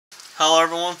Hello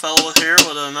everyone, Fellow here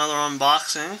with another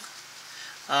unboxing.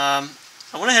 I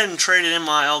went ahead and traded in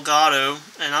my Elgato,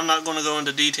 and I'm not going to go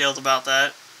into details about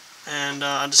that. And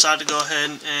I decided to go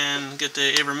ahead and get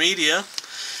the AVerMedia.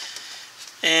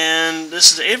 And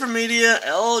this is the AVerMedia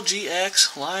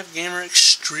LGX Live Gamer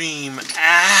Extreme.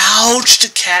 Ouch! The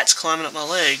cat's climbing up my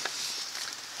leg.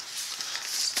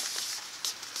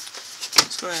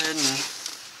 Let's go ahead and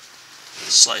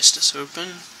slice this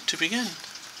open to begin.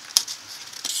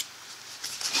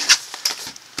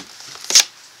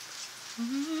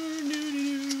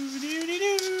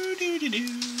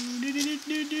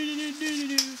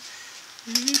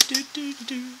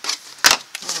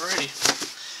 Alrighty.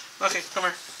 Okay, come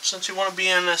here. Since you want to be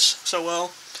in this so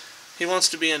well, he wants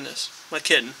to be in this. My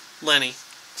kitten, Lenny.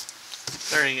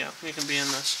 There you go. You can be in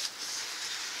this.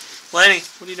 Lenny,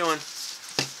 what are you doing?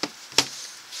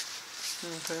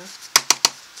 Okay.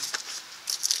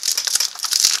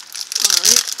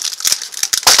 Alright.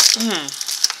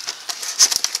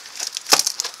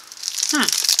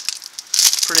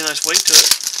 Pretty nice weight to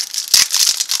it.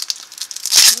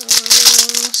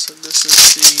 So this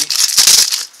is the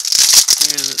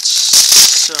unit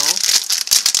itself.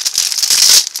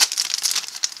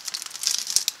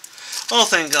 Oh,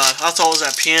 thank God. I thought it was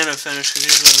that piano finish, because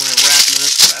usually when I wrap them in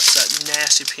this crap, it's that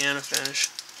nasty piano finish.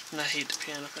 And I hate the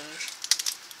piano finish.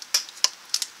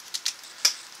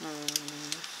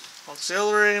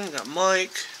 Auxiliary, we got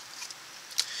mic.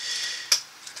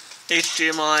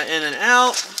 HDMI in and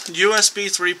out, USB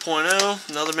 3.0,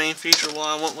 another main feature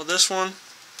why I went with this one.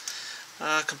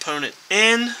 Component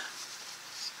in.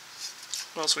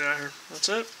 What else we got here? That's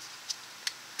it.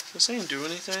 Does this thing do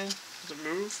anything? Does it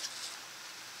move?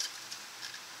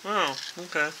 Oh,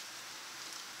 okay.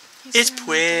 It's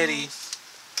pretty.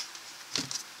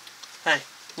 Hey,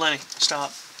 Lenny,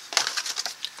 stop.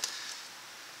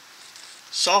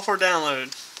 Software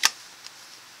download.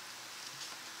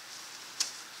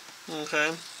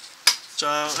 Okay, so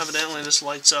evidently this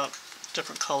lights up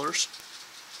different colors.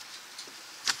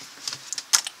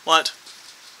 What?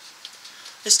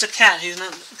 It's the cat, he's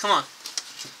not, come on.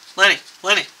 Lenny,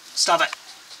 stop it.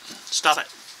 Stop it.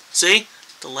 See?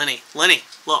 The Lenny, look.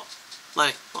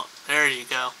 Lenny, look. There you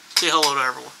go. Say hello to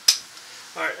everyone.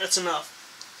 Alright, that's enough.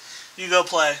 You go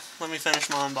play. Let me finish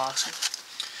my unboxing.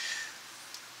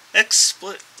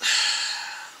 XSplit.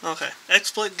 Okay,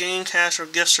 XSplit Game Cash or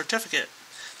Gift Certificate.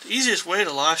 The easiest way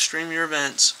to live stream your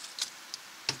events.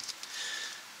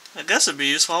 I guess it'd be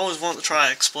useful. I always want to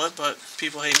try XSplit, but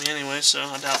people hate me anyway, so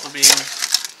I doubt they'll be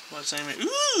what's name.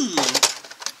 Ooh!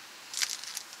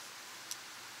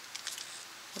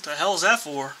 What the hell is that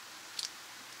for?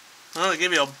 Well, they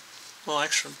give you a little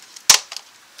extra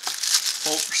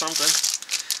bolt or something.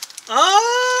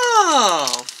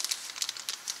 Oh!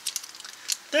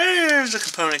 There's the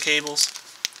component cables.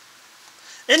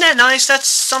 Isn't that nice? That's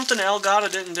something Elgato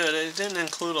didn't do. They didn't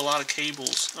include a lot of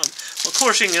cables. Well, of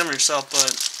course you can get them yourself,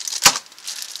 but...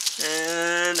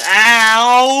 And...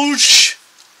 Ouch!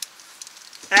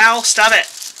 Ow, stop it!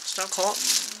 Stop calling...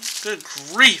 Good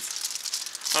grief!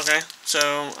 Okay,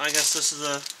 so I guess this is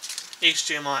a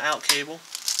HDMI out cable.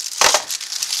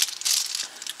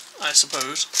 I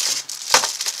suppose.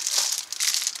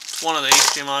 It's one of the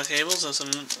HDMI cables. I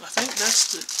think that's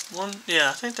the one...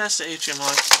 Yeah, I think that's the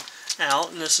HDMI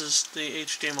out, and this is the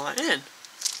HDMI in.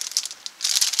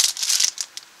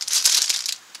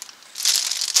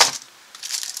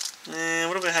 And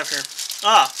what do we have here?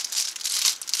 Ah!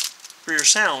 For your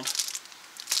sound.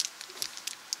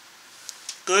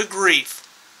 Good grief.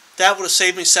 That would have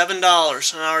saved me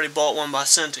 $7, and I already bought one by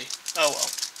Senti. Oh well.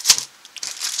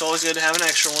 It's always good to have an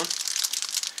extra one.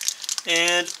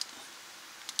 And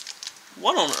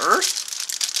what on earth?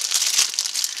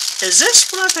 Is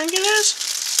this what I think it is?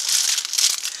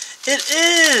 It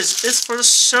is! It's for the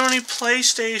Sony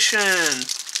PlayStation.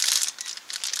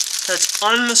 That's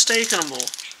unmistakable.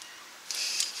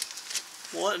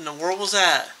 What in the world was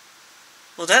that?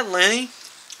 Was that Lenny?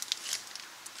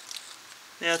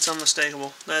 Yeah, it's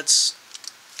unmistakable. That's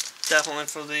definitely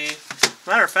for the...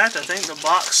 Matter of fact, I think the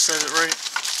box says it right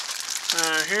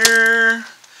here.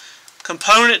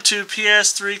 Component to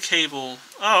PS3 cable.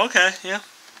 Oh, okay, yeah.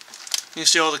 You can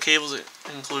see all the cables it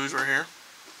includes right here.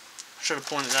 Should have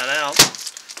pointed that out.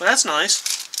 But that's nice.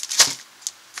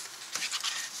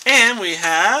 And we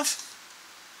have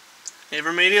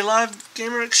AVerMedia Live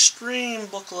Gamer Extreme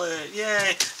booklet.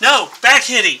 Yay. No! Back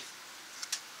hitty!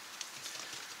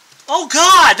 Oh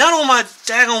God! Not on my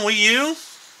daggone Wii U!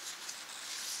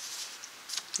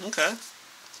 Okay.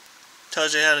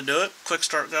 Tells you how to do it. Quick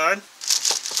start guide.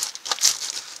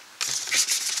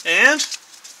 And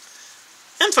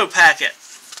info packet.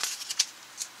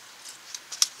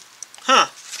 Huh.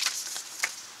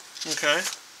 Okay.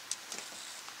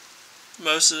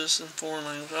 Most of this in foreign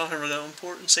language. Oh, here we go.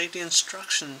 Important safety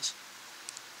instructions.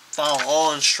 Follow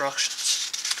all instructions.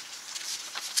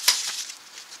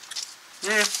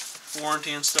 Yeah,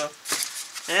 warranty and stuff.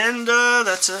 And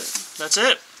that's it. That's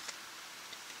it.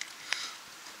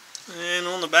 And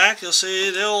on the back, you'll see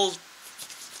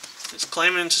it's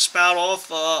claiming to spout off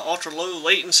ultra low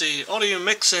latency, audio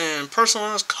mixing,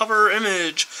 personalized cover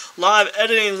image, live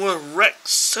editing with Rec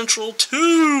Central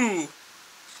 2.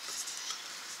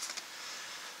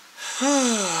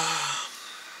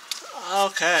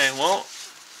 Okay, well,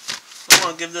 I'm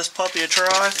gonna give this puppy a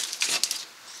try,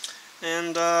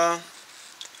 and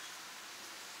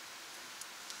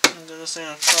give this thing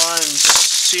a try and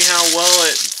see how well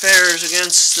it fares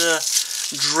against the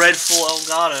dreadful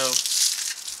Elgato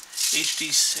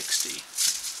HD60.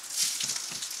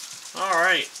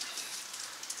 Alright.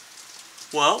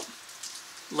 Well,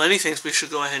 Lenny thinks we should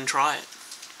go ahead and try it.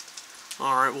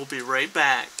 Alright, we'll be right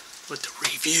back with the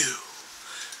review.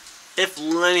 If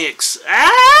Lenny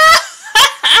Ow!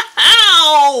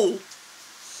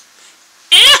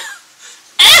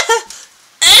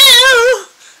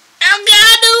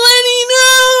 Elgato, Lenny, no!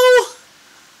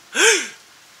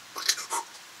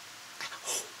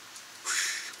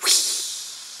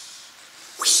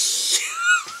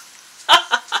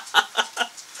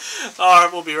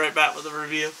 Alright, we'll be right back with the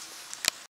review.